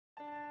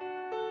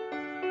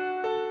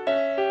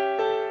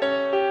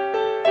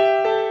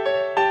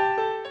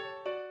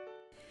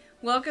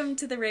Welcome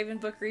to the Raven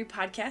Bookery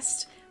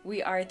podcast.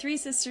 We are three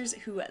sisters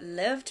who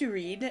love to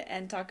read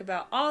and talk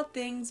about all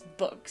things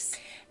books.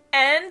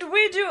 And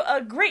we do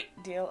a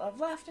great deal of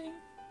laughing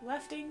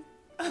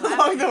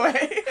along the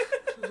way.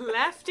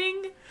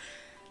 Laughing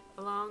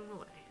along the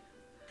way.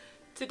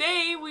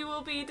 Today we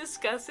will be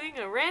discussing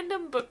a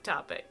random book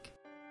topic.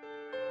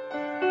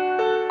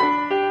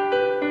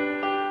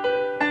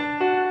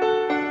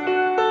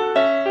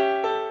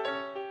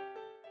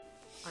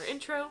 Our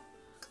intro: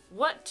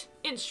 what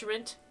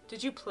instrument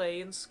did you play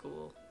in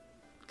school?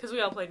 Because we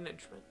all played an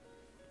instrument.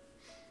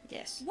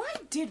 Yes. Why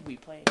did we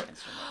play an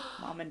instrument?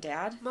 Mom and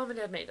Dad? Mom and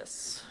Dad made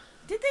us.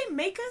 Did they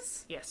make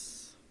us?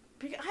 Yes.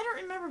 Because I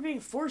don't remember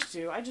being forced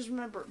to. I just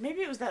remember,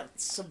 maybe it was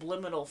that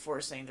subliminal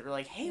forcing that were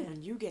like, hey,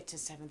 when you get to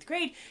 7th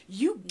grade,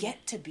 you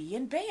get to be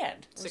in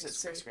band. Or was it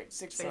 6th grade?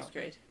 Sixth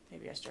grade.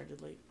 Maybe I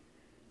started late.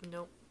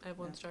 Nope.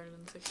 Everyone started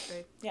in 6th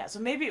grade. Yeah, so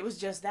maybe it was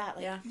just that.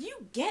 Like, Yeah.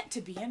 you get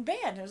to be in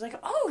band. It was like,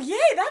 oh,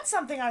 yay, that's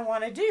something I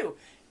want to do.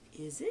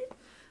 Is it?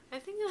 I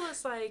think it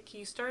was like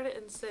you started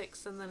in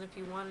 6th, and then if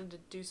you wanted to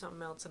do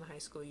something else in high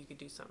school, you could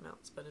do something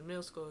else. But in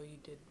middle school, you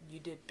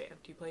did band.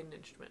 You played an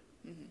instrument.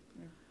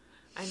 Mm-hmm.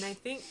 And I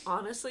think,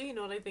 honestly, you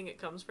know what I think it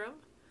comes from?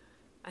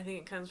 I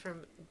think it comes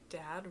from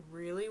Dad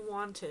really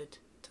wanted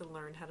to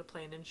learn how to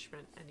play an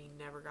instrument, and he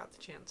never got the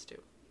chance to.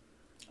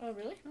 Oh,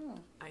 really? Oh,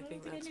 I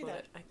think that's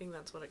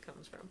what it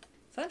comes from.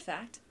 Fun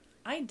fact,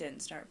 I didn't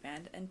start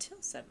band until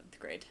 7th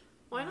grade.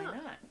 Why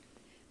not?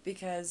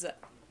 Because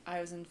I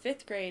was in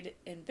 5th grade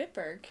in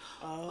Bitburg.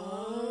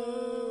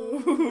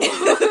 Oh.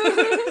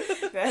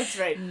 That's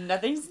right.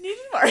 Nothing's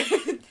needed more.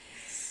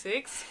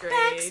 6th grade.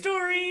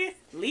 Backstory.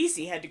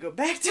 Lacey had to go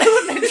back to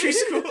elementary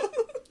school.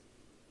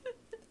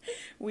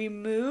 We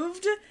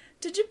moved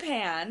to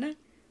Japan,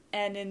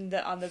 and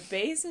on the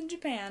base in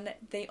Japan,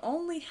 they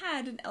only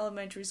had an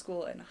elementary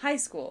school and a high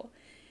school.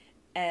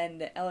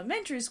 And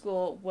elementary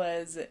school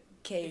was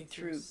K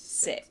through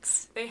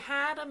 6. They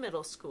had a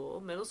middle school.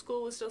 Middle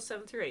school was still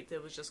 7th through 8th.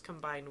 It was just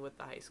combined with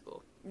the high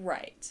school.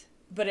 Right.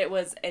 But it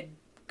was a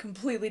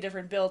completely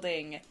different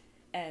building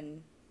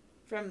and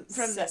From the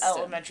system.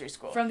 elementary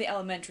school. From the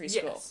elementary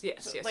school.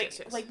 Yes.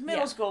 Like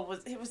middle school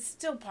was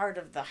still part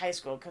of the high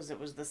school because it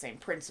was the same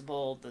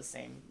principal, the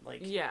same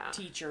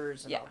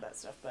teachers and all that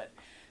stuff. But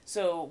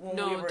so when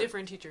we were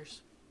different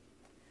teachers.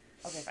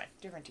 Okay, fine,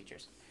 different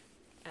teachers.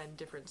 And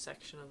different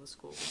section of the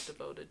school was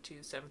devoted to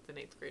 7th and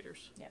 8th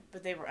graders. Yeah,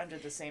 but they were under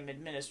the same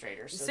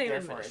administrator, so Same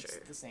therefore administrator.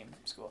 it's the same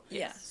school.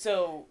 Yeah.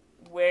 So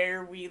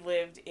where we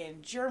lived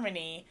in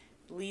Germany,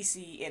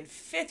 Lacey in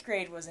 5th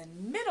grade was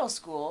in middle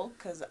school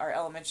because our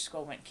elementary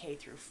school went K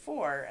through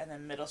 4, and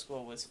then middle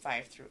school was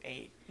 5 through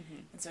 8. Mm-hmm.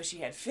 And so she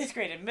had 5th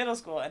grade in middle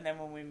school, and then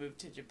when we moved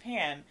to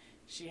Japan,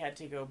 she had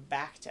to go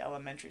back to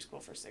elementary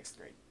school for 6th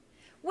grade.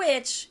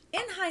 Which,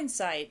 in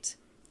hindsight,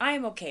 I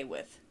am okay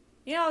with.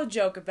 You know, I'll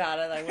joke about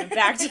it. I went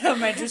back to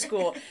elementary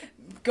school,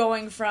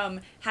 going from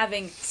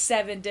having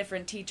 7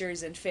 different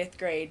teachers in 5th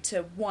grade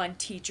to 1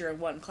 teacher in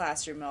 1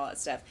 classroom and all that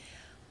stuff.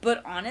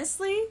 But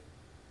honestly,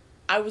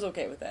 I was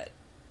okay with it.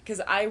 Because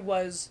I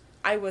was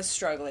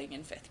struggling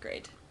in 5th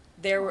grade.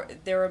 There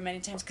were many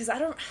times, because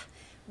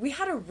we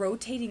had a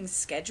rotating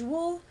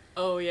schedule.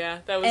 Oh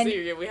yeah, that was the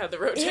year we had the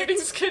rotating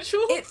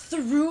schedule. It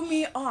threw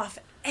me off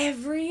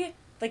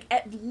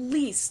at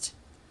least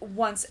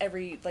once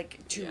every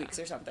 2 weeks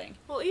or something.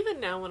 Well,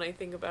 even now when I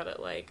think about it,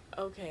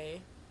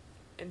 okay,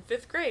 in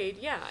 5th grade,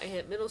 I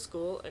hit middle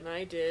school and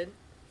I did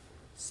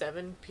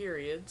 7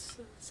 periods,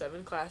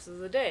 7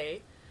 classes a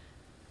day,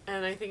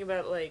 and I think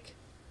about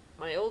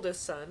my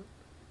oldest son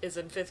is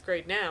in 5th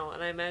grade now,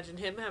 and I imagine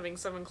him having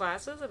 7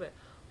 classes. I bet,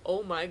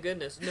 oh my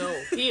goodness,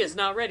 no, he is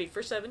not ready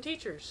for 7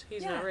 teachers.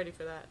 He's not ready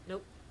for that.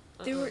 Nope.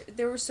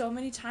 There were so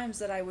many times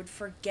that I would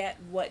forget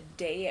what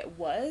day it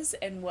was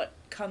and what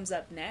comes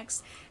up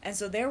next. And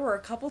so there were a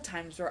couple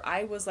times where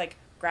I was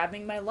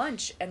grabbing my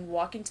lunch and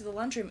walking to the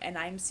lunchroom and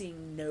I'm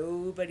seeing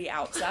nobody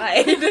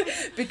outside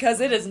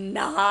because it is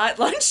not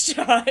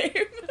lunchtime.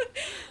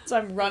 So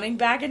I'm running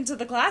back into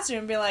the classroom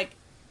and being like,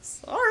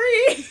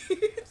 sorry.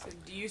 So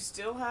do you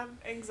still have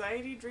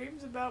anxiety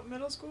dreams about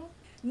middle school?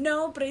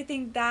 No, but I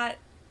think that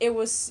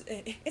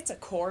it's a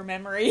core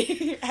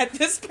memory at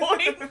this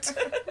point.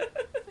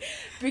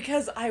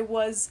 Because I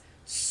was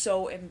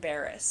so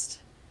embarrassed.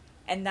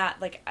 And that,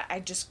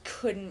 I just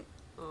couldn't,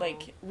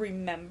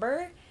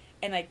 remember.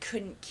 And I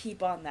couldn't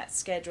keep on that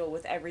schedule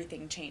with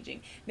everything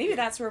changing. Maybe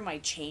that's where my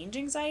change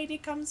anxiety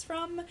comes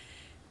from.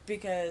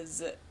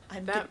 Because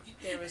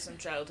there was some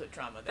childhood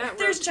trauma there.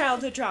 There's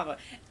childhood trauma.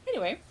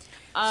 Anyway.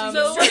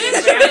 So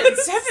you started band in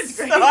 7th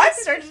grade. So I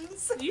started in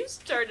 7th. You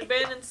started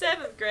band in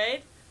 7th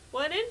grade.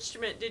 What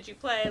instrument did you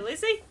play,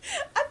 Lizzie?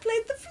 I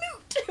played the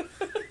flute.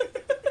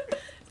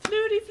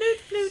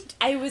 Flute.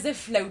 I was a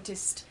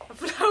flautist. A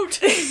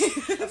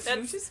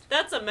flautist?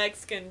 That's a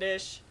Mexican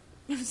dish.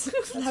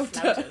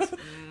 Flauta.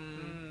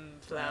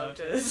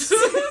 Flautas.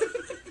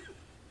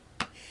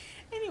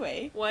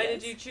 Anyway. Why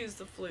did you choose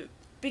the flute?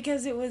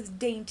 Because it was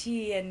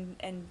dainty and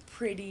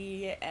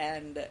pretty,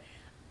 and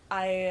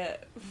I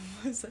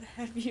was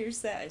heavier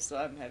set. I still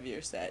am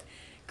heavier set.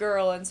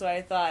 girl, and so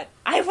I thought,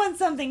 I want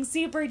something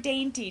super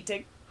dainty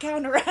to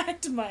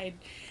counteract my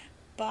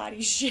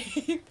body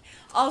shape.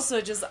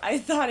 Also, just, I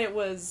thought it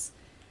was,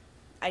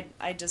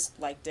 I just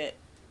liked it.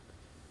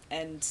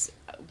 And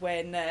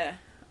when,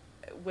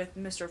 with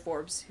Mr.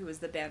 Forbes, who was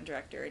the band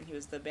director, and he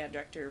was the band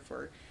director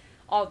for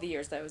all the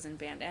years that I was in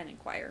band and in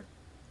choir.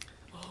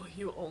 Oh,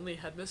 you only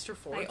had Mr.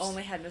 Forbes? I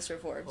only had Mr.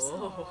 Forbes.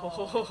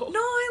 Oh. No,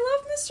 I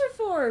love Mr.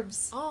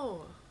 Forbes.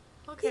 Oh,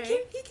 okay.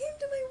 He came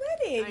to my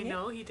wedding. I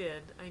know he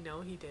did.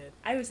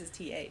 I was his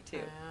TA,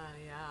 too.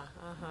 Yeah,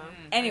 uh-huh.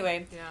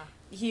 Anyway,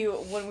 yeah.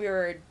 When we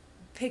were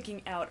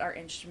picking out our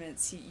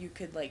instruments, you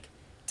could, like,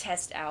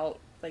 test out,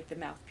 like, the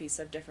mouthpiece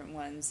of different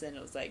ones, and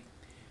it was like,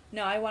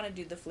 no, I want to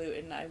do the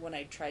flute, and when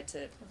I tried to...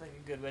 That's like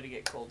a good way to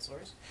get cold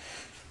sores.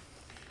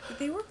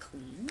 They were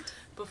cleaned.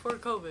 Before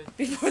COVID.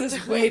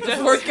 Way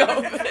before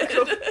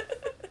COVID.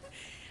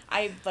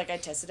 I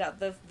tested out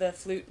the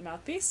flute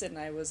mouthpiece, and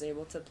I was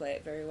able to play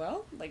it very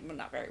well. Like, well,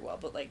 not very well,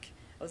 but, like,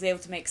 I was able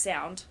to make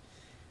sound.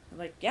 I'm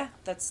like, yeah,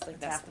 that's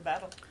half the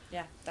battle.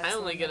 Yeah, I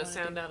only get a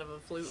sound out of a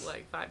flute,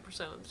 like, 5%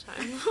 of the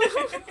time.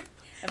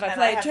 If I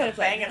try to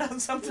bang it on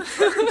something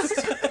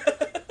first.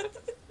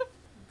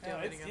 No,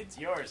 it's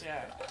yours,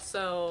 yeah.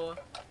 So,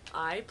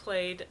 I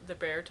played the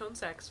baritone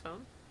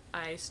saxophone.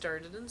 I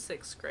started in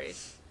 6th grade.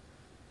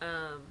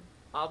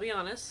 I'll be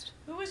honest.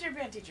 Who was your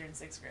band teacher in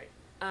 6th grade?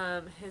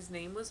 His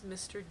name was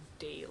Mr.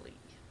 Daly.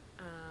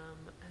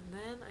 And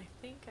then I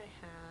think I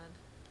had...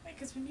 Wait,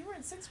 because when you were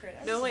in 6th grade,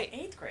 I was in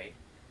 8th grade.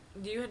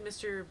 You had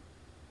Mr.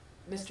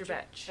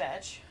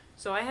 Betch.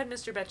 So I had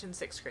Mr. Betch in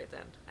 6th grade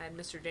then. I had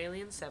Mr.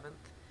 Daly in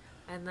 7th.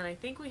 And then I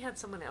think we had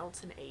someone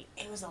else in 8th.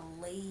 It was a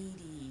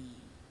lady.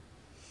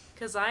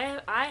 Because I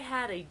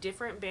had a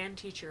different band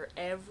teacher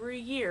every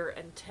year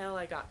until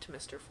I got to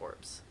Mr.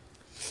 Forbes.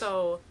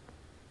 So,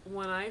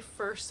 when I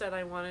first said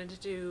I wanted to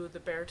do the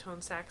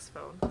baritone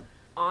saxophone,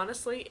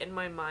 honestly, in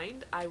my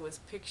mind, I was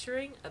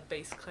picturing a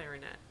bass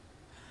clarinet.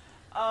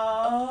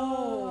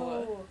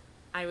 Oh.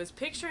 I was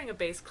picturing a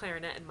bass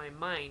clarinet in my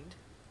mind,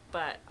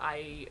 but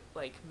I,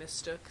 like,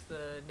 mistook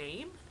the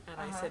name, and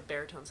I said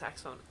baritone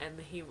saxophone. And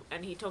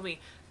he told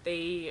me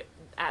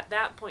at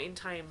that point in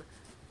time,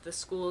 the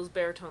school's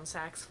baritone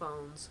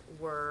saxophones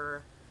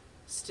were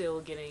still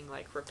getting,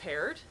 like,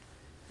 repaired,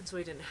 and so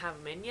we didn't have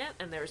them in yet,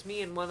 and there was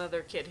me and one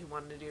other kid who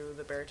wanted to do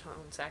the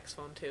baritone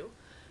saxophone too,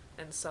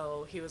 and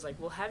so he was like,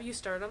 we'll have you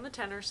start on the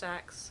tenor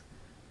sax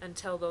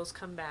until those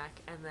come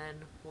back, and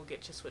then we'll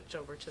get you switched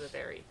over to the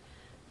bari.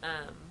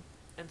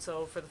 And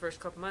so for the first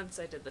couple months,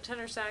 I did the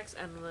tenor sax,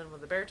 and then when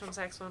the baritone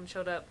saxophone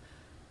showed up,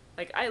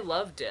 like, I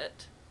loved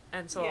it.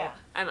 And so,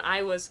 and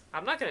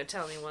I'm not going to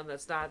tell anyone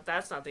that's not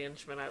the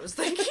instrument I was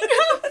thinking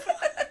of.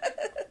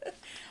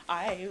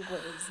 I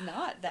was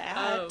not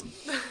that.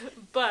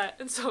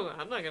 And so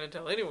I'm not going to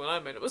tell anyone I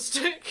made a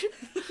mistake.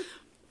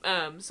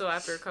 So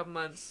after a couple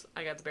months,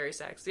 I got the bari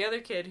sax. The other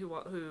kid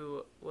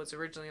who was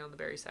originally on the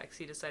bari sax,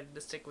 he decided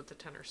to stick with the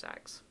tenor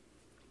sax.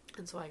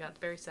 And so I got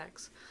the bari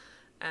sax.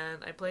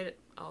 And I played it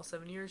all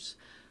 7 years.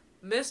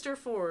 Mr.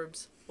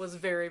 Forbes was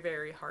very,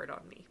 very hard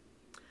on me.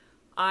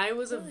 I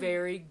was a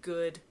very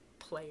good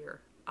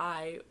player.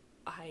 I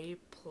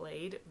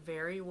played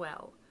very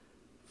well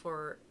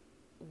for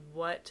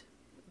what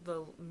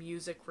the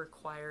music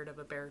required of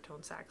a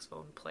baritone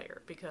saxophone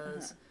player,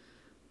 because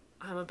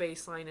I'm a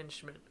bassline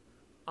instrument.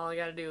 All I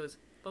gotta do is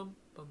bum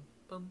bum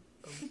bum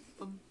bum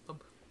bum bum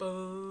bum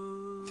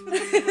bum.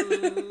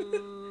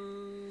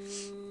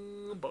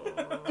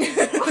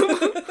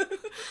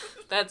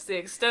 That's the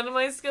extent of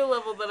my skill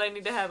level that I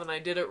need to have, and I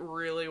did it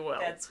really well.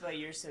 That's why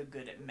you're so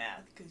good at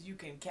math, because you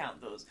can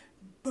count those.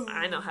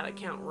 I know how to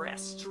count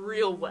rests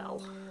real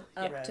well.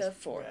 Up to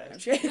 4.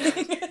 Rest.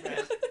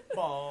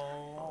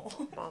 Ball.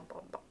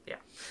 Yeah.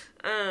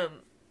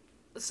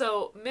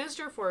 So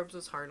Mr. Forbes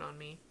was hard on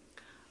me.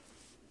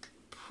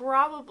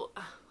 Probably,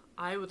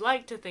 I would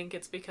like to think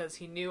it's because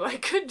he knew I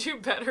could do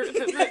better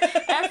than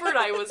the effort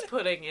I was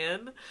putting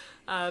in,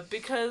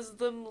 because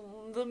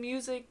the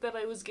music that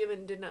I was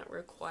given did not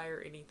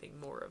require anything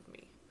more of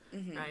me,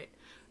 right?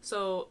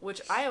 So,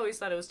 which I always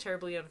thought it was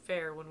terribly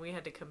unfair when we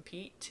had to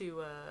compete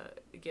to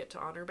get to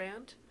honor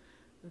band,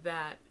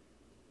 that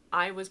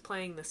I was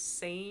playing the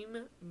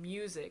same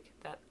music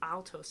that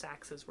alto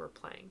saxes were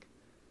playing.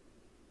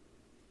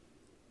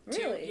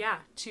 Really?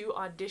 To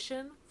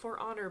audition for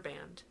honor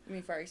band. You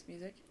mean Far East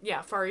Music?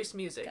 Yeah, Far East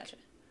Music. Gotcha.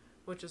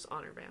 Which is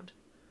honor band.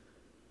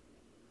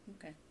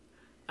 Okay.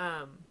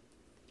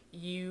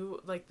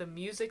 The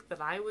music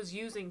that I was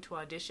using to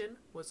audition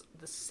was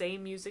the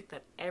same music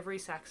that every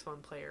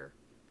saxophone player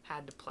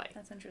had to play.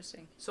 That's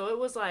interesting. So it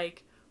was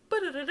like, I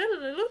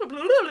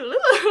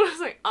was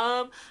like,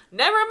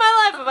 never in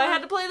my life have I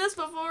had to play this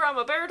before. I'm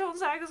a baritone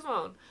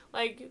saxophone.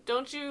 Like,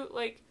 don't you,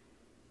 like,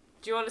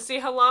 do you want to see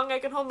how long I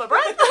can hold my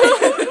breath?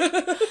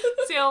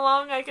 See how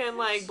long I can,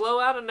 like, blow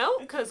out a note?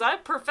 Because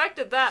I've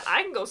perfected that.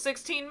 I can go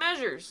 16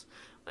 measures.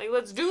 Like,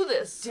 let's do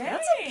this. Dang.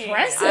 That's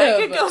impressive.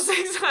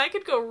 I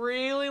could go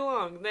really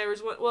long. There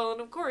was one, well,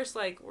 and of course,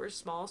 like, we're a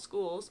small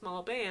school,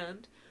 small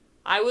band.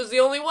 I was the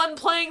only one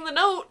playing the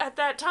note at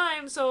that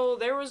time, so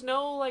there was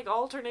no, like,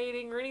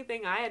 alternating or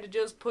anything. I had to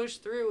just push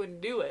through and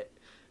do it.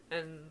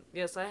 And,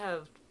 yes, I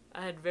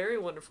had very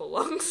wonderful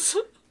lungs.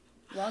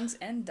 Lungs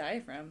and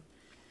diaphragm.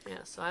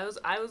 Yeah, so I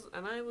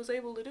was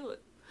able to do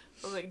it.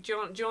 I was like, do you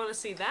want to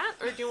see that?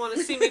 Or do you want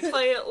to see me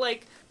play it,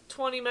 like,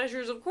 20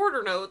 measures of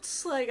quarter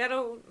notes? Like,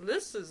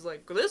 this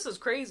is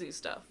crazy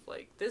stuff.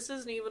 Like, this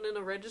isn't even in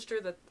a register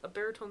that a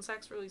baritone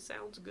sax really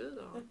sounds good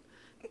on.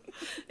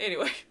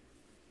 Anyway.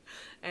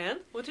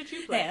 And, what did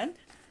you play? And?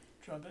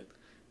 Trumpet.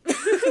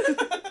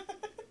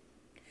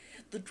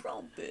 The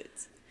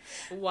trumpets.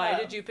 Why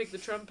did you pick the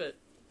trumpet?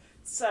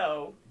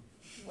 So,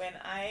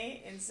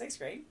 in 6th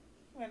grade,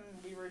 when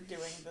we were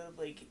doing the,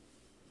 like,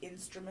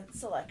 instrument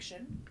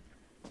selection,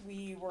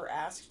 we were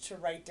asked to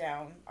write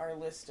down our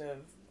list of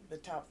the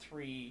top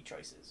 3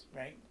 choices,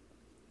 right?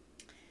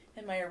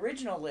 And my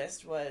original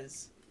list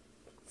was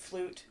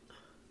flute,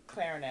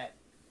 clarinet,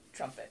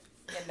 trumpet,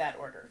 in that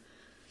order,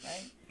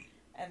 right?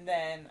 And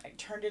then I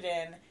turned it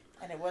in,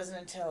 and it wasn't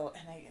until,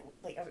 and I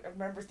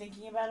remember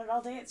thinking about it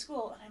all day at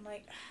school, and I'm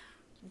like,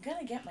 I'm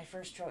gonna get my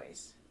first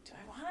choice. Do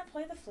I want to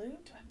play the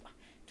flute?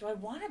 Do I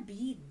want to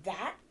be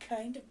that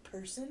kind of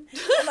person?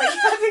 I'm like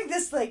having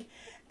this like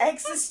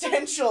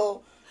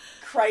existential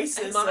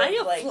crisis. Am I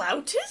a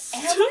flautist?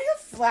 Am I a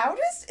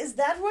flautist? Is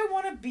that who I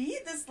want to be?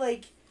 This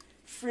like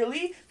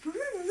frilly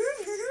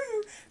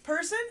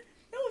person?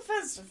 No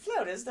offense to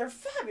flautists, they're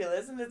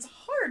fabulous, and it's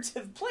hard to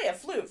play a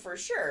flute for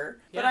sure.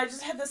 Yeah. But I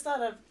just had this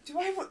thought of,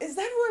 is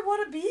that who I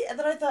want to be? And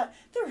then I thought,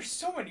 there are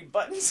so many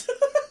buttons.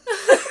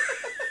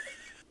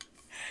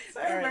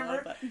 So I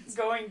remember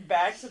going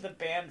back to the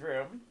band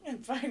room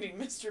and finding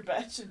Mr.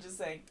 Betch and just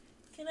saying,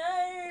 can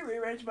I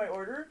rearrange my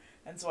order?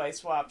 And so I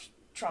swapped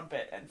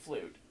trumpet and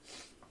flute.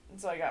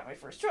 And so I got my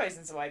first choice,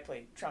 and so I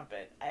played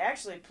trumpet. I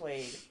actually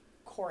played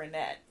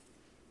cornet.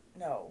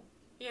 No.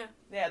 Yeah.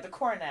 Yeah, the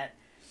cornet.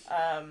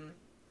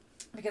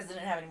 Because they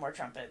didn't have any more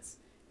trumpets.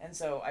 And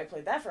so I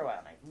played that for a while,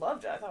 and I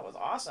loved it. I thought it was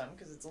awesome,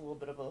 because it's a little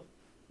bit of a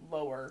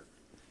lower...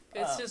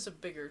 It's just a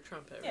bigger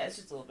trumpet, right? Yeah, it's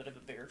just a little bit of a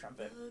bigger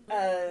trumpet.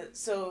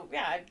 So,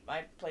 yeah,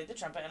 I played the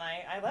trumpet, and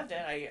I loved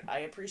it. I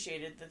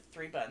appreciated the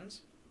 3 buttons,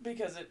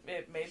 because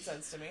it made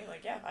sense to me.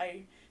 Like, yeah,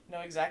 I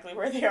know exactly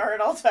where they are at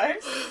all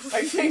times.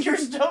 My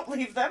fingers don't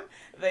leave them.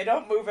 They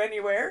don't move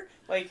anywhere.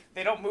 Like,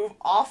 they don't move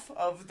off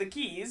of the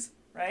keys,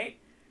 right?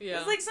 Yeah.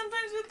 It's like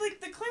sometimes with,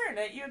 like, the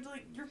clarinet, you have to,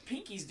 like, your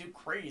pinkies do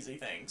crazy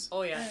things.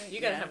 Oh, yeah.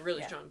 You gotta have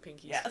really strong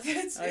pinkies. Yeah,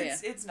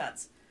 it's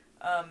nuts.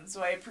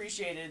 So I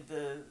appreciated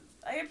the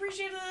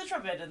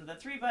trumpet and the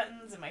 3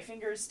 buttons, and my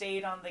fingers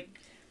stayed on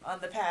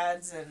the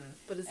pads.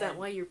 But is that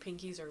why your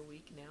pinkies are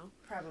weak now?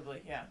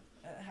 Probably, yeah.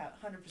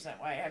 100%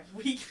 why I have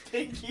weak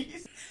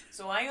pinkies.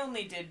 So I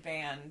only did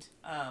band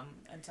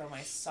until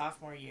my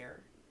sophomore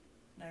year.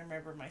 And I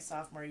remember my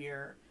sophomore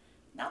year,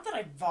 not that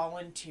I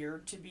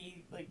volunteered to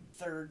be, like,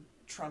 3rd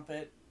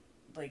trumpet,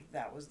 like,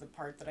 that was the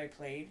part that I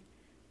played,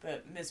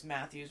 but Miss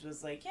Matthews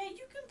was like, yeah,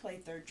 you can play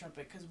 3rd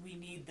trumpet, because we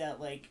need that,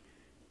 like,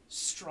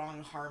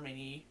 strong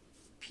harmony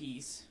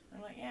piece.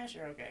 I'm like, yeah,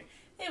 sure, okay.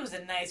 It was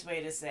a nice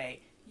way to say,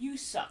 you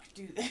suck,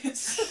 do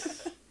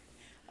this.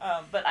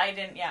 But I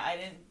didn't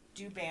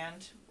do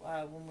band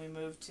when we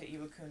moved to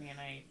Iwakuni, and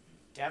I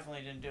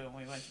definitely didn't do it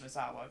when we went to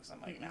Misawa, because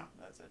I'm like, no,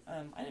 that's it.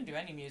 I didn't do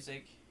any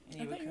music in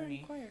Iwakuni. I thought you were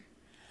in choir.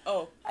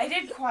 Oh. I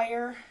did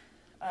choir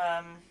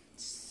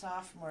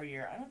sophomore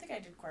year. I don't think I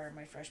did choir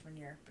my freshman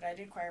year, but I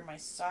did choir my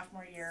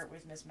sophomore year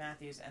with Miss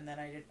Matthews, and then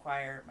I did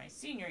choir my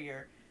senior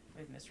year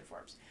with Mr.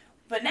 Forbes.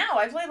 But now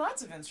I play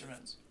lots of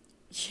instruments.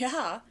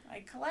 Yeah.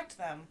 I collect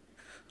them.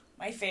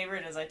 My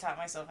favorite is I taught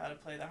myself how to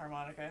play the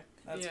harmonica.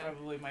 That's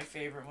probably my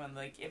favorite one.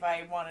 Like, if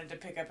I wanted to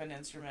pick up an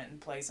instrument and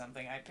play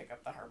something, I'd pick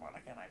up the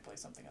harmonica and I'd play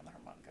something on the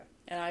harmonica.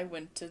 And I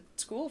went to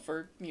school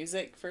for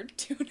music for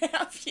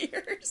 2.5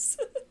 years.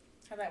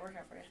 How'd that work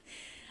out for you?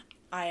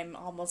 I'm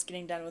almost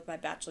getting done with my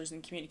bachelor's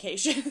in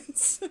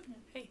communications.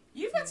 Hey,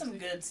 you've got some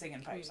good singing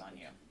pipes on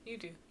you. You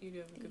do. You do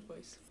have a good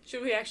voice.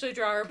 Should we actually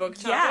draw our book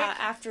topic? Yeah,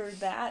 after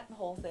that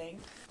whole thing.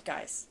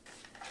 Guys,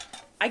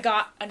 I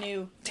got a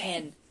new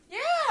pen.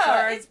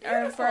 Yeah, it's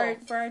beautiful.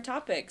 For our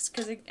topics,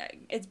 because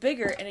it's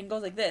bigger and it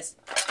goes like this.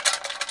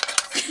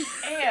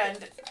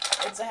 And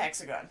it's a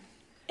hexagon.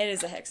 It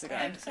is a hexagon.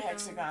 And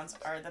hexagons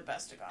are the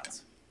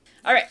bestigons.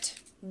 All right.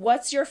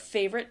 What's your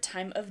favorite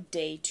time of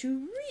day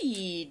to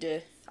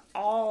read?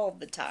 All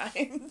the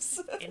times.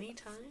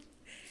 Anytime?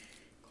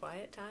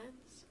 Quiet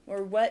times?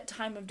 Or what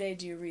time of day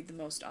do you read the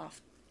most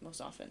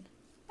often?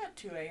 At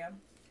 2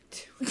 a.m.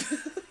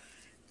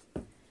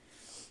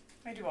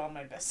 I do all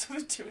my best stuff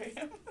at 2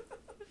 a.m.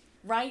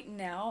 Right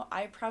now,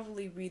 I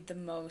probably read the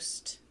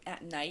most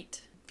at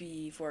night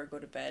before I go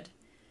to bed.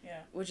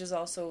 Yeah. Which is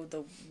also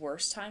the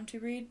worst time to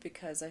read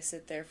because I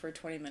sit there for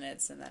 20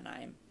 minutes and then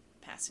I'm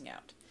passing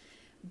out.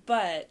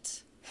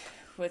 But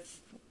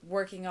with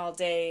working all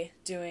day,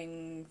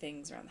 doing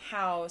things around the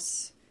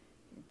house,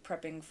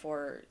 prepping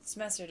for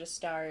semester to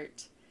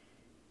start,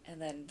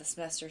 and then the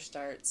semester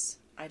starts,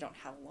 I don't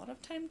have a lot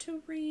of time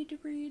to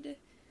read.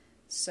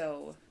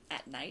 So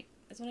at night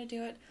is when I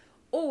do it.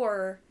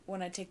 or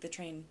when I take the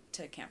train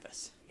to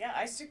campus. Yeah,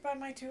 I stick by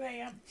my 2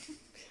 a.m.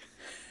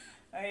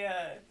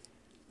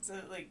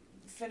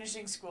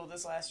 Finishing school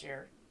this last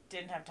year,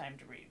 didn't have time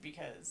to read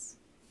because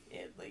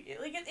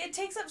it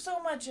takes up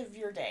so much of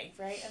your day,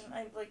 right? And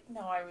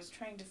I was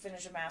trying to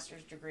finish a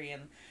master's degree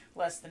in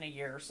less than a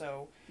year,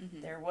 so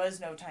there was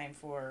no time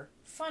for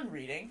fun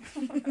reading.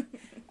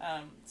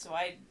 So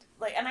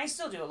and I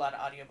still do a lot of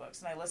audiobooks,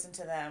 and I listen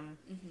to them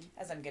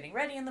as I'm getting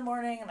ready in the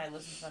morning, and I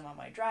listen to them on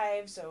my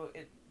drive, so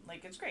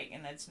it's great,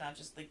 and it's not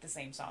just the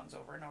same songs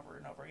over and over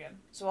and over again.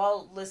 So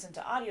I'll listen to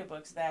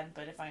audiobooks then,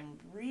 but if I'm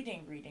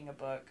reading a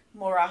book,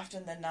 more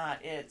often than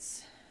not,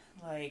 it's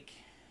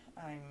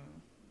I'm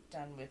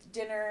done with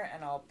dinner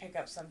and I'll pick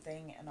up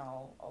something and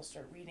I'll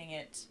start reading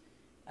it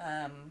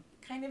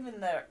kind of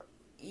in the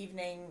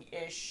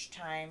evening-ish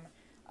time,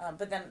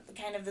 but then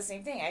kind of the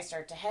same thing. I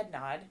start to head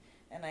nod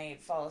and I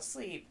fall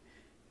asleep,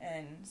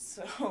 and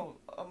so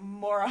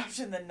more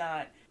often than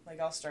not,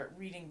 I'll start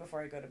reading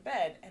before I go to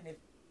bed, and if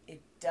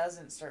it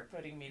doesn't start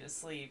putting me to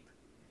sleep,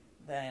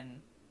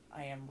 then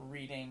I am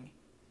reading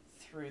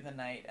through the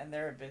night. And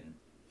there have been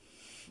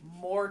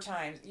more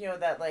times,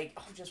 that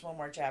just one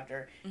more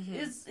chapter.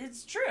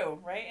 It's true,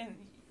 right? And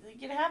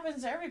it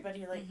happens to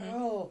everybody.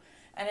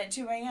 And at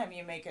 2 a.m.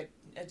 you make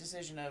a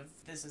decision of,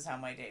 this is how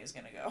my day is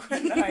going to go.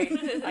 And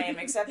I am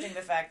accepting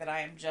the fact that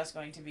I am just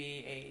going to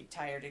be a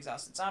tired,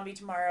 exhausted zombie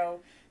tomorrow,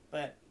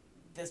 but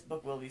this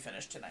book will be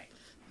finished tonight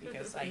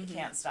because I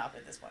can't stop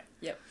at this point.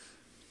 Yep.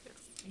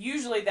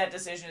 Usually that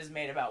decision is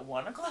made about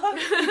 1 o'clock,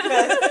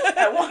 because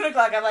at 1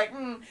 o'clock I'm like,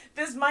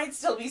 this might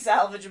still be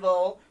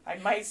salvageable. I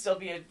might still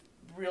be a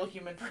real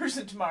human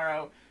person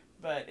tomorrow.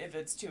 But if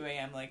it's 2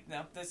 a.m.,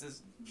 no, this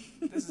is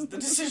the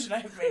decision I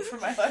have made for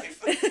my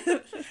life.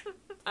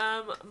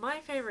 My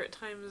favorite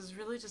time is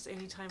really just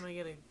any time I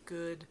get a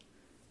good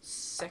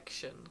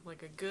section,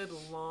 a good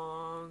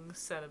long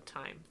set of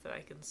time that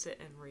I can sit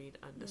and read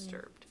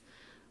undisturbed.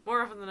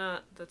 More often than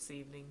not, that's the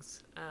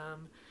evenings.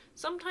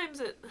 Sometimes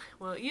it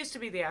used to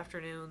be the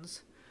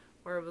afternoons,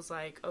 where it was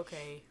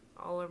okay,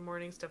 all our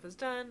morning stuff is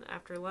done.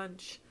 After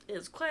lunch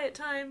is quiet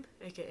time,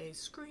 aka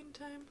screen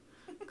time.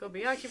 Go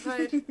be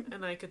occupied,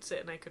 and I could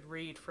sit and I could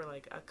read for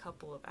a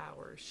couple of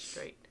hours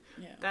straight.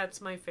 Yeah.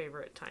 That's my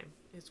favorite time,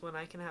 is when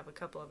I can have a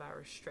couple of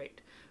hours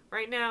straight.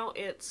 Right now,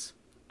 it's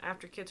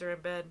after kids are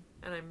in bed,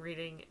 and I'm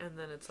reading, and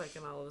then it's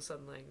and all of a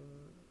sudden,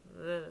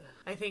 ugh.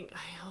 I think,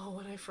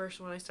 when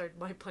I started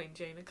my Plain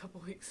Jane a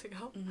couple weeks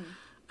ago,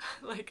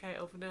 I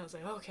opened it, I was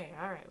okay,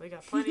 alright, we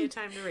got plenty of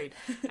time to read.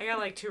 I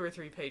got 2 or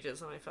 3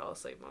 pages, and I fell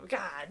asleep. I'm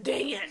God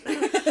dang it!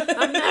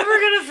 I'm never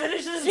gonna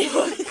finish this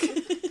book!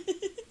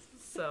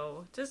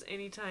 So, just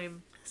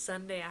anytime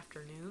Sunday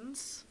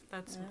afternoons,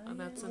 that's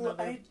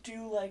another... I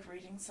do like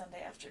reading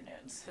Sunday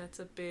afternoons. That's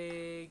a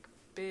big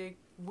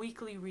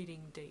weekly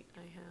reading date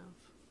I have.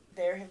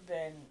 There have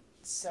been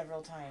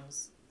several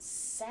times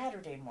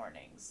Saturday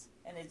mornings,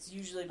 and it's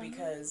usually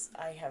because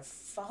I have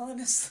fallen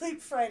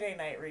asleep Friday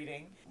night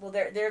reading. Well,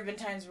 there have been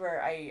times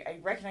where I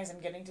recognize I'm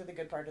getting to the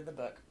good part of the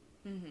book,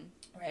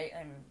 right?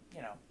 I'm,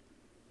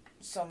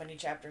 so many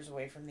chapters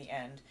away from the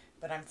end,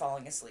 but I'm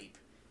falling asleep,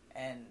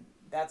 and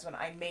that's when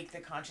I make the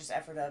conscious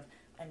effort of,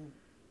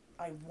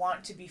 I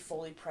want to be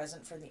fully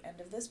present for the end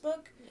of this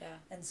book. Yeah.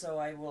 And so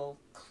I will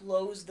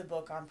close the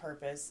book on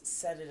purpose,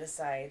 set it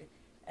aside,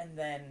 and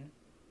then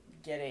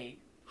get a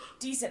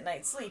decent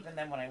night's sleep. And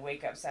then when I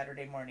wake up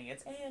Saturday morning,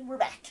 and we're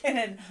back. And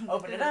then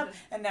open it up,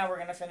 and now we're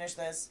going to finish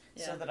this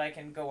so that I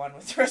can go on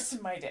with the rest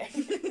of my day.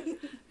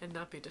 And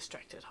not be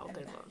distracted all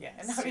day long. Yeah,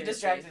 and not be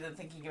distracted and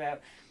thinking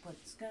about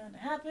what's going to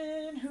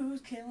happen,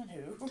 who's killing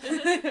who.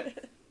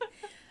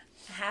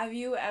 Have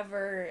you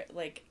ever,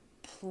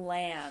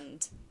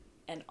 planned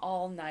an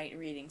all-night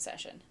reading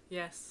session?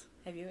 Yes.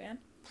 Have you, Anne?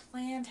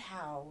 Planned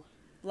how?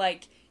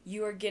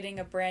 You are getting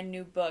a brand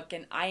new book,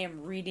 and I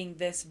am reading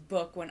this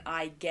book when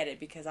I get it,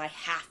 because I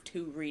have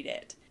to read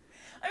it.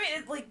 I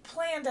mean,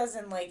 planned as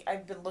in,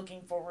 I've been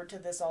looking forward to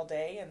this all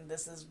day, and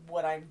this is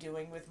what I'm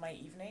doing with my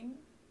evening.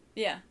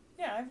 Yeah.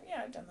 Yeah,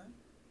 I've done that.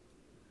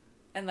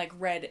 And,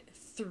 read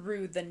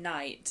through the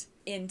night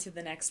into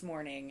the next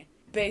morning,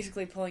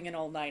 basically pulling an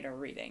all-nighter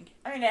reading.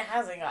 I mean, it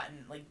hasn't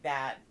gotten,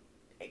 that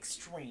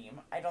extreme.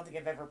 I don't think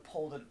I've ever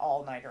pulled an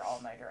all-nighter.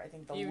 I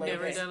think the You've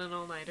latest... never done an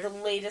all-nighter? The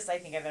latest I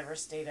think I've ever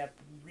stayed up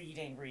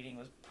reading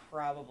was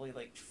probably,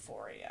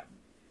 4 a.m.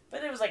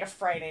 But it was, a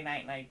Friday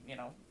night, and I,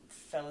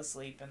 fell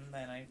asleep, and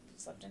then I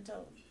slept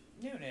until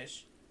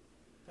noonish.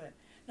 But,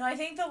 no, I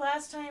think the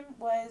last time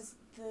was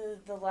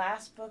the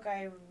last book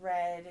I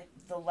read,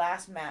 The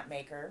Last Map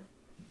Maker.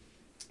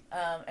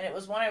 And it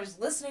was when I was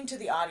listening to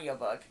the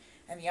audiobook,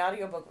 and the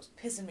audiobook was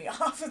pissing me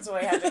off, and so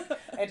I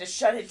had to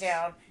shut it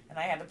down, and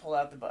I had to pull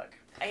out the book.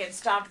 I had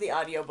stopped the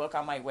audiobook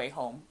on my way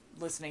home,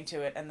 listening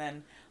to it, and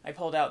then I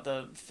pulled out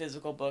the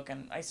physical book,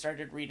 and I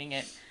started reading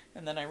it,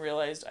 and then I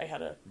realized I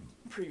had a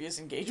previous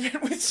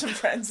engagement with some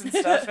friends and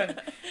stuff,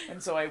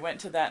 and so I went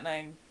to that, and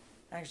I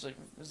actually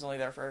was only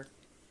there for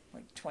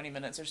 20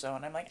 minutes or so,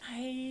 and I'm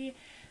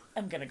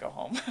I'm gonna go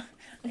home.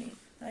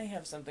 I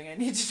have something I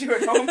need to do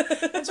at home.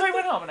 And so I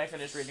went home and I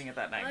finished reading it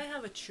that night. I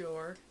have a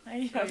chore.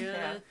 I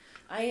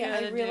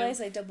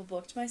realized I double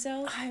booked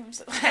myself. I'm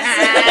so...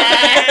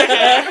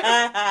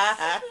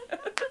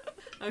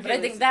 Okay, but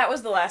I think that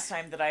was the last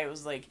time that I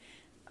was like,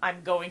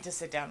 I'm going to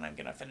sit down and I'm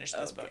going to finish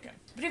this book.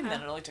 But even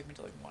then, it only took me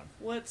to like 1.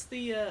 What's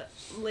the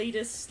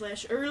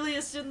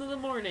latest/earliest in the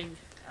morning?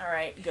 All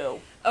right, go.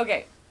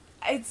 Okay,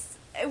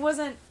 it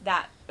wasn't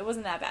that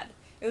bad.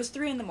 It was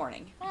 3 a.m. Well,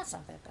 that's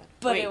not that bad.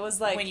 But Wait, it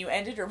was like... when you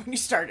ended or when you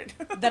started?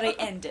 that I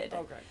ended.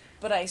 Okay.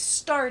 But I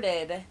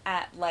started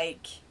at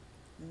like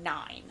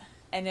 9.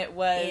 And it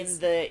was... In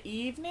the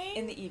evening?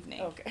 In the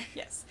evening. Okay.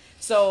 Yes.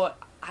 So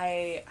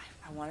I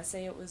want to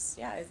say it was...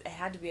 Yeah, it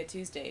had to be a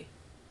Tuesday.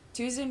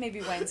 Tuesday, maybe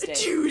Wednesday.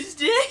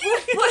 Tuesday?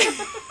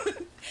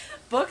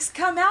 Books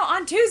come out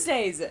on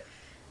Tuesdays.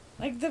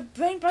 Like the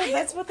bank bug,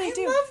 that's what they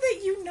do. I love that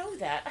you know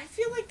that. I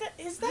feel like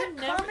that's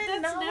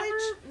common knowledge.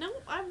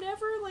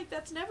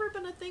 That's never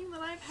been a thing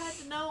that I've had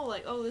to know.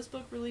 Like, oh, this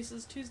book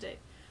releases Tuesday.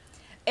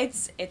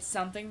 It's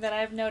something that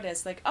I've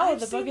noticed. Like, oh,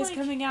 the book is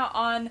coming out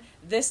on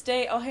this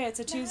day. Oh, hey,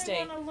 it's a Tuesday.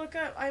 I want to look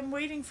up. I'm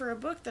waiting for a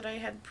book that I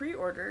had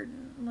pre-ordered.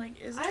 I'm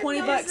like, is it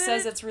 $20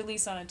 says it's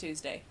released on a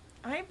Tuesday.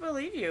 I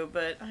believe you,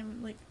 but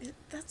I'm like,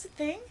 that's a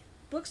thing.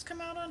 Books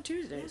come out on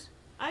Tuesdays.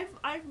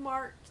 I've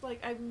marked,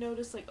 like, I've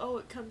noticed, like, oh,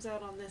 it comes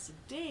out on this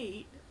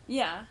date.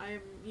 Yeah.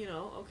 I'm,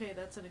 okay,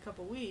 that's in a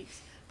couple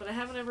weeks. But I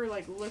haven't ever,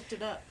 like, looked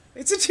it up.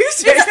 It's a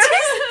Tuesday.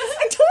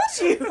 I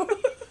told you.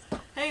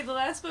 Hey, the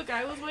last book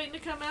I was waiting to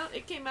come out,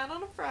 it came out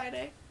on a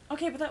Friday.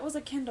 Okay, but that was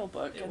a Kindle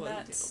book. It was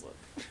a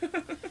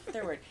Kindle book.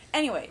 They're weird.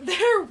 Anyway.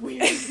 They're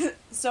weird.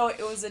 So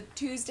it was a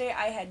Tuesday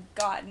I had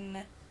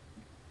gotten...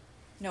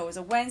 No, it was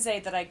a Wednesday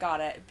that I got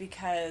it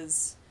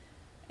because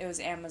it was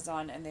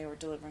Amazon and they were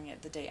delivering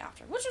it the day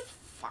after, which is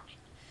fine.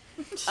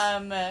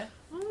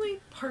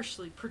 Only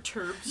partially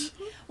perturbed.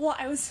 Well,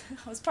 I was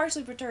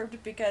partially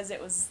perturbed because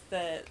it was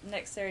the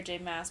next Sarah J.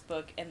 Maas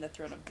book in the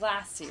Throne of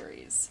Glass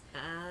series.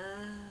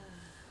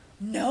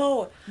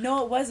 No,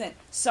 it wasn't.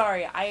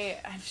 Sorry,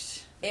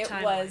 it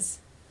was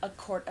A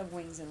Court of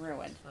Wings and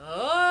Ruin.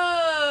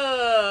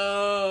 Oh.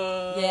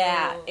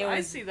 Yeah, it was.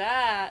 I see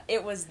that.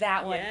 It was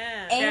that one.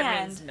 Yeah. And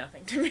that means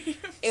nothing to me.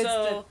 It's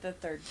So, the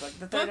third book.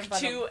 The third book and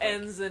final 2 book.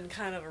 ends in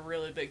kind of a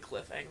really big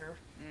cliffhanger.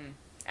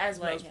 As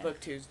Like, most book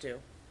 2s do.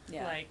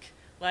 Yeah.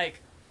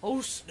 Like, oh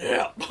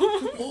snap.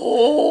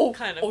 Oh,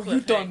 kind of you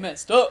cliffhanger. done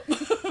messed up.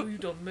 Oh, you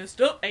done messed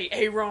up.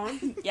 Hey,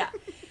 Ron. Yeah.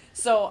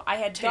 So I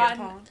had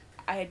Tampon.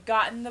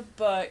 gotten the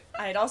book.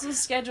 I had also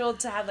scheduled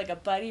to have like a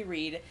buddy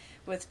read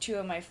with 2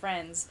 of my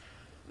friends.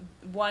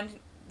 One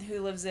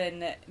who lives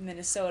in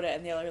Minnesota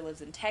and the other who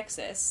lives in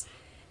Texas.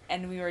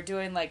 And we were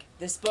doing like,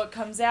 this book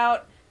comes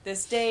out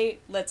this day,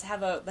 let's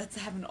have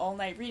an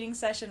all-night reading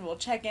session. We'll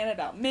check in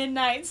about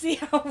midnight, see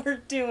how we're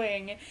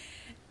doing.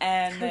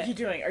 And how are you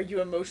doing? Are you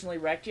emotionally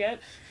wrecked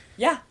yet?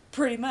 Yeah,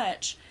 pretty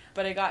much.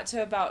 But I got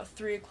to about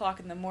 3 o'clock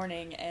in the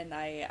morning, and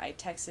I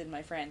texted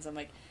my friends. I'm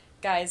like,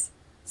 guys,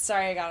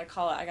 sorry I gotta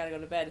call it. I gotta go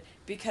to bed.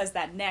 Because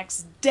that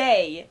next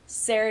day,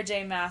 Sarah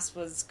J. Maas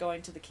was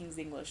going to the King's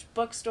English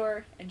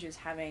bookstore, and she was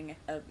having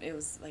it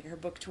was like her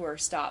book tour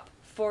stop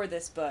for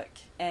this book,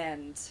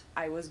 and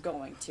I was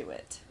going to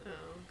it. Oh,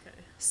 okay.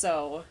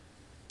 So,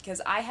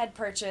 because I had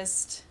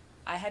purchased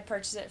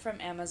it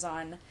from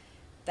Amazon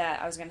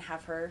that I was going to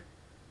have her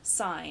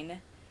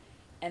sign,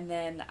 and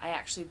then I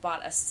actually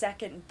bought a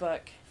second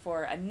book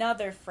for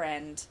another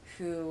friend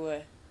who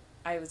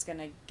I was going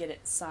to get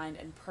it signed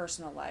and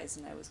personalized,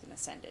 and I was going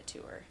to send it to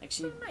her. Like,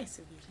 So nice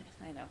of you.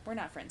 I know, we're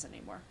not friends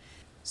anymore.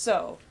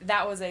 So,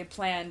 that was a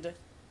planned,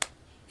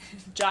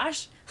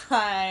 Josh,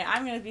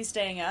 I'm going to be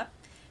staying up,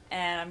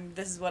 and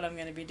this is what I'm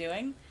going to be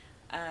doing.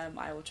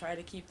 I will try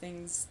to keep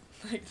things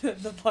like the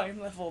volume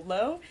level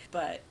low,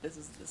 but this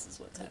is what's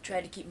happening.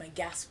 Try to keep my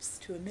gasps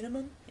to a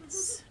minimum.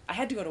 Yes. I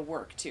had to go to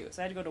work too,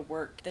 so I had to go to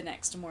work the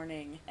next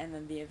morning, and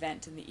then the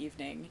event in the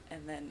evening,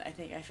 and then I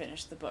think I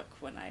finished the book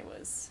when I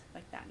was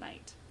like the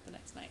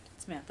next night.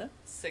 Samantha?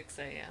 6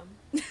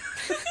 a.m.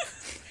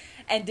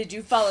 And did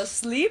you fall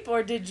asleep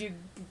or did you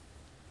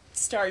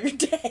start your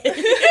day?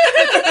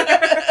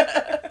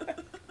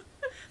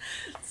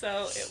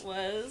 So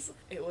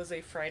it was a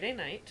Friday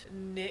night.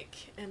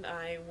 Nick and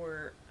I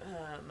were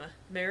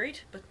married,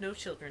 but no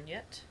children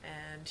yet.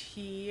 And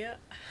he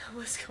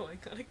was going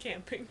on a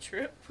camping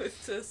trip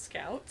with the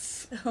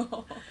scouts.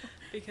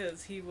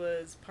 Because he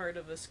was part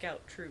of a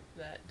scout troop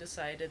that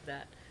decided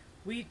that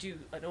we do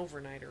an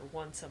overnighter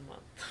once a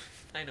month.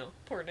 I know,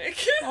 poor Nick.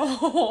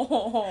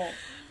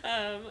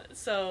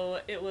 So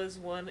it was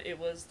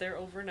their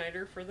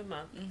overnighter for the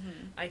month.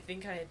 Mm-hmm. I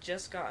think I had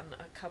just gotten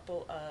a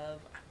couple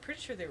of, I'm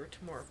pretty sure they were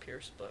Tamora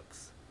Pierce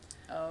books.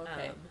 Oh,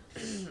 okay.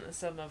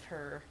 Some of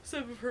her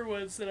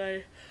ones that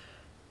I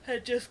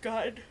had just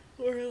gotten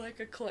were like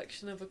a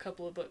collection of a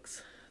couple of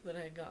books that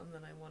I had gotten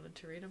that I wanted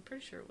to read. I'm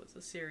pretty sure it was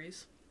a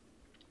series.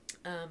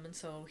 And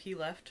so he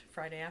left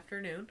Friday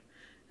afternoon,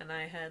 and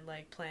I had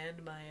like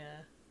planned my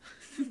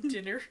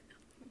dinner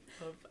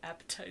of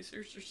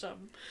appetizers or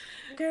something.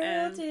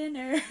 Girl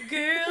dinner.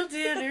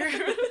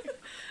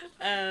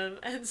 And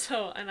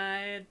I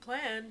had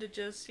planned to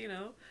just,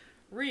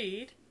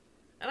 read.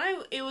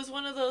 And it was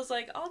one of those,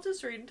 like, I'll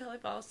just read until I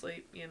fall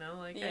asleep,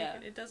 Like, yeah.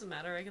 it doesn't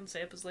matter. I can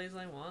stay up as late as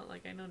I want.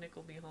 Like, I know Nick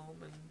will be home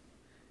and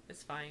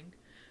it's fine.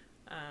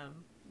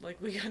 Like,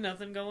 we got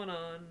nothing going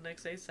on.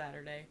 Next day's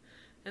Saturday.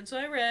 And so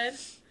I read,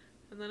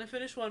 and then I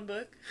finished one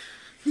book.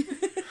 And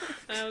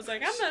I was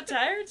like, I'm not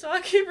tired, so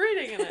I'll keep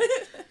reading. And I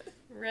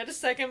read a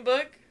second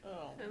book.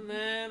 Oh. And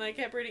then I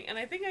kept reading. And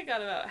I think I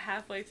got about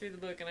halfway through the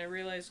book, and I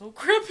realized, oh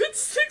crap, it's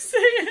 6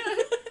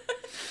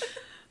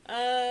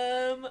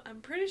 a.m.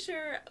 I'm pretty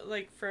sure,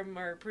 like, from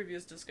our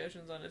previous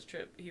discussions on his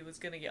trip, he was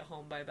going to get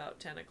home by about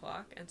 10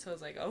 o'clock. And so I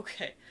was like,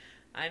 okay,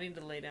 I need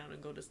to lay down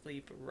and go to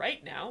sleep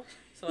right now,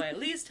 so I at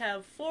least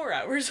have 4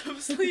 hours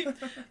of sleep,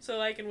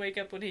 so I can wake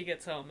up when he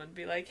gets home and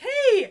be like,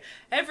 hey,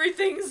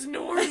 everything's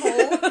normal.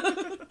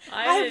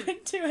 I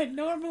went to a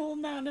normal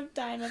amount of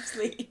time of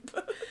sleep.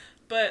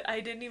 But I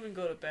didn't even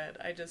go to bed.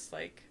 I just,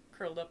 like,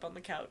 curled up on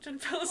the couch and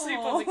fell asleep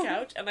on the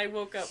couch, and I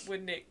woke up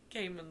when Nick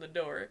came in the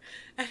door,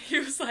 and he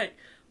was like,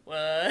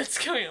 what's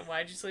going on?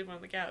 Why'd you sleep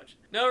on the couch?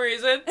 No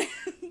reason.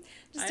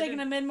 Just taking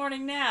a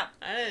mid-morning nap.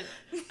 I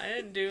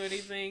didn't do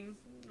anything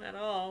at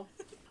all.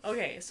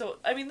 Okay, so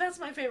I mean that's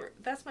my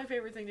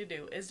favorite thing to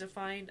do, is to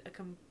find a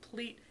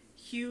complete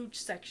huge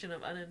section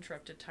of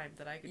uninterrupted time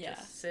that I could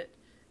just sit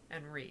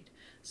and read.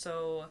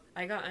 So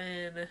I got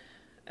in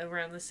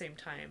around the same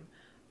time.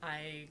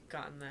 I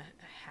got in the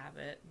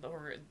habit,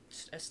 or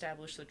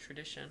established the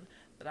tradition,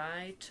 that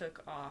I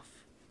took off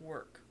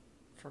work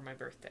for my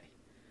birthday.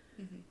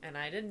 Mm-hmm. And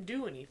I didn't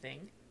do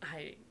anything.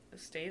 I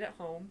stayed at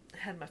home,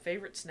 had my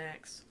favorite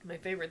snacks, my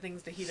favorite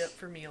things to heat up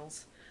for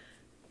meals,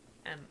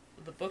 and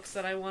the books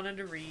that I wanted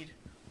to read,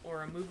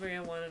 or a movie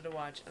I wanted to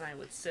watch, and I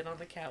would sit on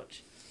the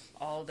couch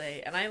all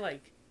day, and I,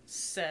 like,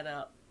 set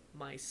up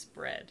my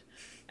spread,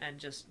 and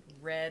just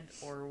read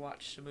or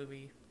watched a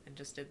movie, and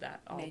just did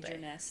that all day. Made your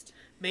nest.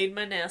 Made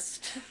my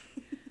nest.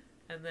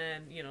 And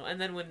then, and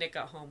then when Nick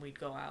got home, we'd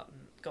go out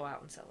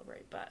and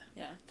celebrate, but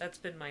that's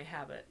been my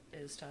habit,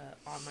 is to,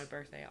 on my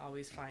birthday,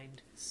 always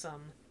find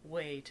some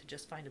way to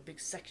just find a big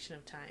section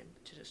of time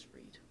to just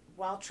read.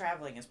 While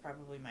traveling is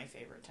probably my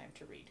favorite time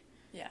to read.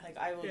 Yeah. Like,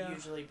 I will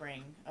usually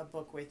bring a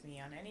book with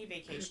me on any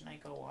vacation I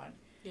go on.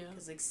 Yeah.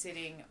 Because, like,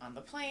 sitting on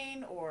the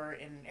plane or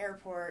in an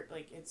airport,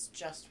 like, it's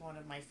just one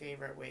of my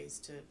favorite ways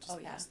to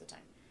just pass the time.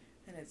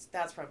 And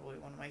that's probably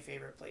one of my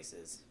favorite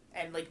places.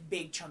 And, like,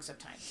 big chunks of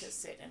time to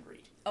sit and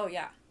read. Oh,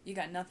 yeah. You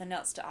got nothing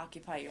else to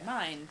occupy your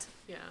mind.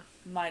 Yeah.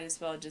 Might as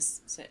well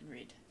just sit and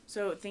read.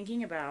 So,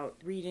 thinking about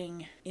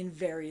reading in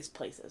various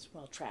places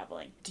while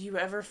traveling, do you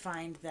ever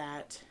find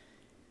that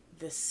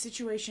the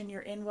situation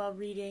you're in while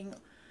reading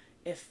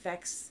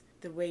affects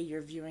the way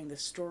you're viewing the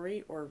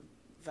story, or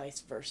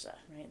vice versa,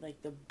 right?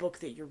 Like, the book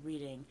that you're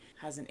reading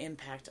has an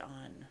impact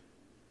on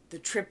the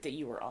trip that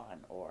you were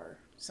on, or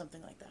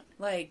something like that.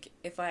 Like,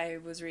 if I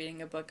was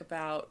reading a book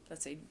about,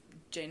 let's say,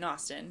 Jane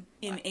Austen.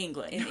 In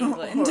England.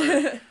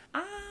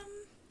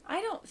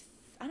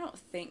 I don't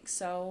think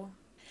so.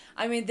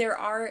 I mean, there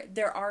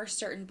are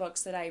certain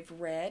books that I've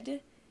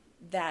read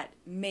that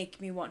make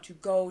me want to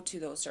go to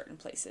those certain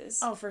places.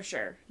 Oh, for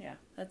sure. Yeah.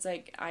 That's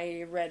like,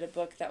 I read a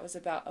book that was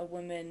about a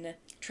woman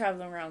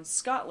traveling around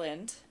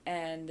Scotland,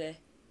 and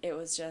it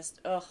was just,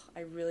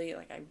 I really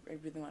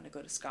want to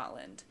go to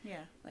Scotland.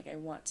 Yeah. Like, I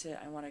want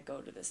to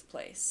go to this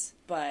place.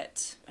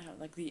 But, I don't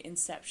know, like, the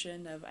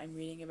inception of, I'm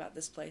reading about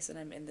this place and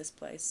I'm in this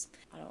place,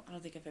 I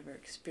don't think I've ever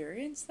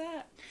experienced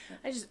that.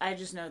 I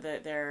just know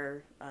that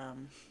they're,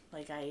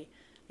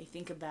 I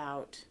think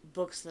about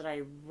books that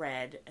I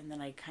read, and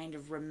then I kind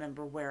of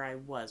remember where I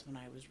was when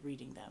I was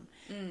reading them.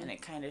 And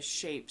it kind of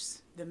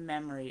shapes the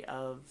memory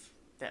of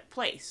that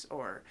place.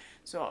 Or,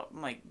 so,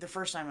 like, the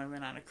first time I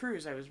went on a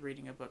cruise, I was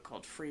reading a book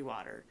called Free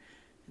Water.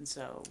 And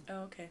so,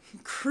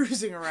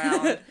 cruising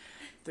around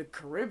the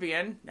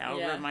Caribbean now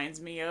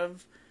reminds me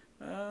of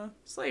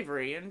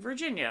slavery in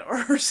Virginia.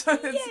 Or so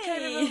it's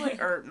kind of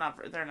like, or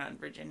not, they're not in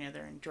Virginia,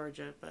 they're in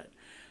Georgia, but...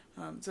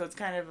 so it's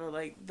kind of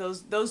like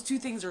those two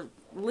things are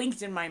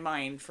linked in my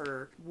mind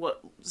for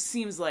what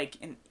seems like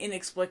an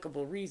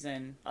inexplicable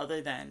reason,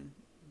 other than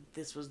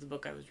this was the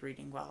book I was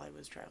reading while I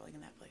was traveling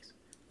in that place.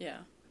 Yeah.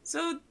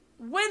 So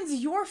when's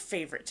your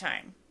favorite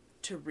time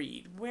to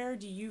read? Where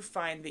do you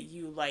find that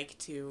you like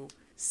to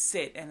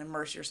sit and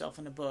immerse yourself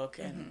in a book?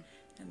 And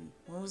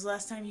when was the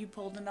last time you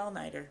pulled an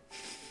all-nighter?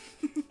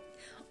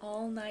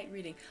 All night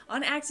reading.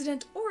 On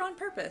accident or on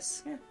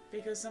purpose. Yeah,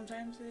 because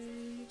sometimes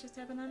they just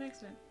happen on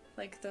accident.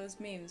 Like those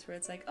memes where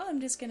it's like,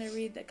 I'm just going to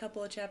read a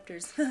couple of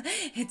chapters.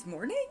 It's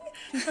morning?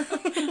 How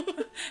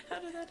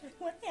did that happen?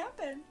 What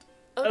happened?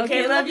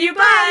 Okay, love you,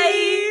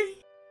 bye!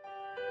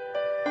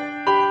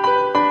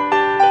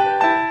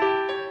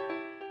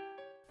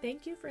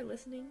 Thank you for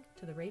listening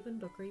to the Raven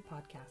Bookery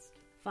podcast.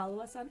 Follow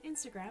us on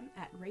Instagram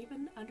at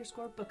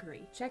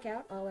Raven_Bookery. Check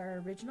out all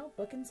our original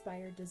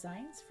book-inspired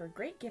designs for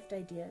great gift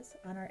ideas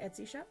on our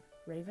Etsy shop,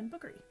 Raven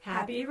Bookery.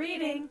 Happy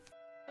reading!